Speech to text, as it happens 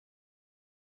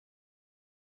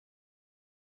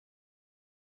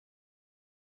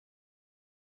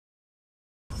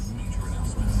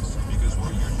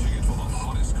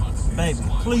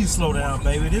Please slow down,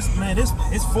 baby. This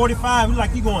it's 45. You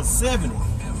like you going 70.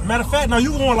 Matter of fact, no, you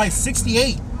going like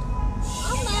 68.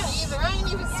 I'm not either. I ain't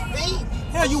even speed.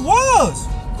 Hell, you was.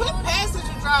 Quit passenger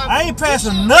driving. I ain't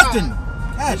passing nothing.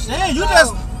 God damn,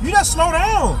 you just slow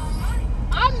down.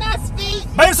 I'm not speeding.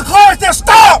 Baby, it's a car right there.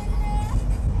 Stop.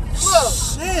 Look.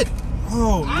 Shit.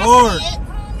 Oh I Lord. see it.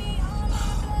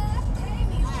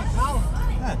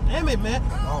 God damn it, man.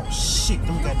 Oh shit,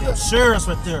 them goddamn sheriffs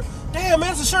right there. Damn,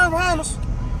 man, it's a sheriff behind us.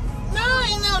 No,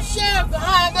 ain't no sheriff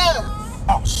behind us.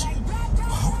 Oh shit.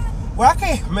 Well, I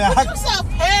can't, man. What you so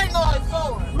paranoid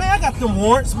for? Man, I got them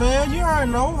warrants, man. You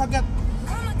already know. I got.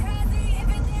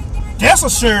 That's a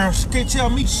sheriff. She can't tell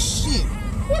me shit.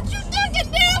 What you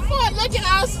looking down for? Looking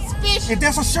all suspicious. Is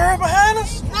that's a sheriff behind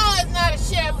us? No, it's not a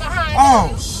sheriff behind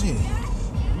Oh us. shit.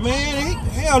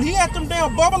 Man, he had them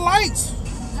damn bubble lights.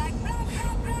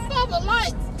 Bubba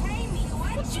lights.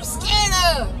 What you scared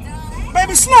of?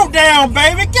 Baby, slow down,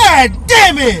 baby. God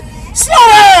damn it. Slow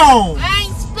down. I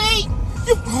ain't speeding.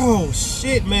 Oh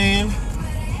shit, man.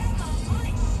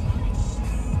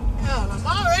 Hell, I'm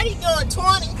already doing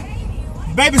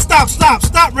 20. Baby, stop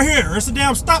right here. It's a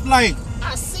damn stoplight.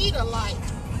 I see the light.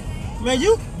 Man,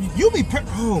 you be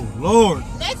oh Lord.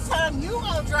 Next time you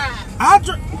gonna drive. I'll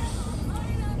drive.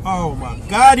 Oh my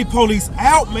God, the police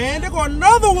out, man. There go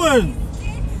another one.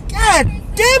 God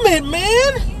damn it,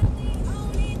 man.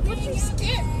 What you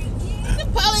scared? The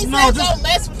police No, ain't just- gonna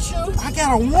mess with you. I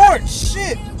got a warrant.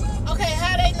 Shit. Okay,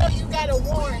 how they know you got a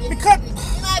warrant? Because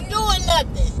You're not doing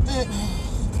nothing.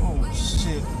 oh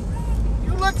shit.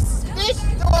 You look suspicious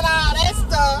doing all that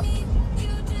stuff.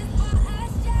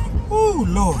 Oh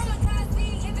Lord.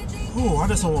 Oh, I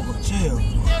just don't want to go to jail.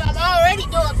 And I'm already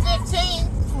doing 15.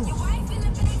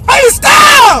 Hey,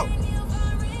 stop!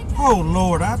 Oh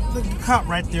Lord, I look at the cop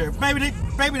right there. Baby,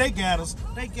 they got us.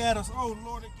 They got us. Oh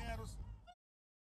Lord.